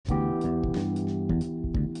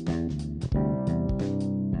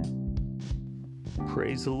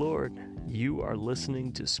Praise the Lord. You are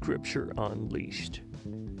listening to Scripture Unleashed.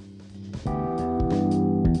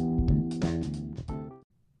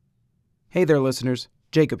 Hey there, listeners.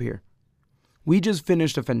 Jacob here. We just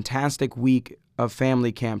finished a fantastic week of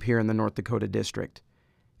family camp here in the North Dakota district,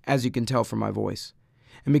 as you can tell from my voice.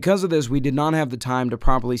 And because of this, we did not have the time to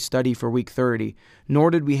properly study for week 30, nor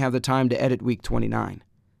did we have the time to edit week 29.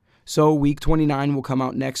 So week 29 will come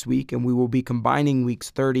out next week, and we will be combining weeks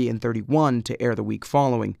 30 and 31 to air the week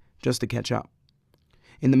following, just to catch up.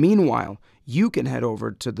 In the meanwhile, you can head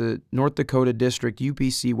over to the North Dakota District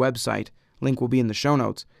UPC website, link will be in the show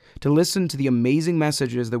notes, to listen to the amazing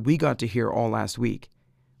messages that we got to hear all last week.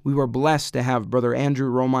 We were blessed to have Brother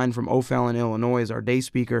Andrew Romine from O'Fallon, Illinois as our day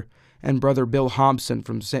speaker, and Brother Bill Hobson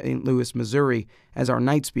from St. Louis, Missouri as our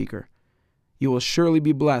night speaker. You will surely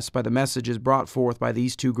be blessed by the messages brought forth by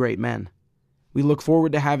these two great men. We look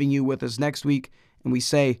forward to having you with us next week, and we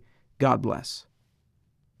say, God bless.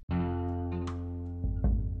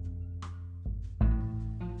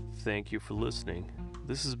 Thank you for listening.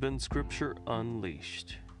 This has been Scripture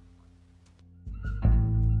Unleashed.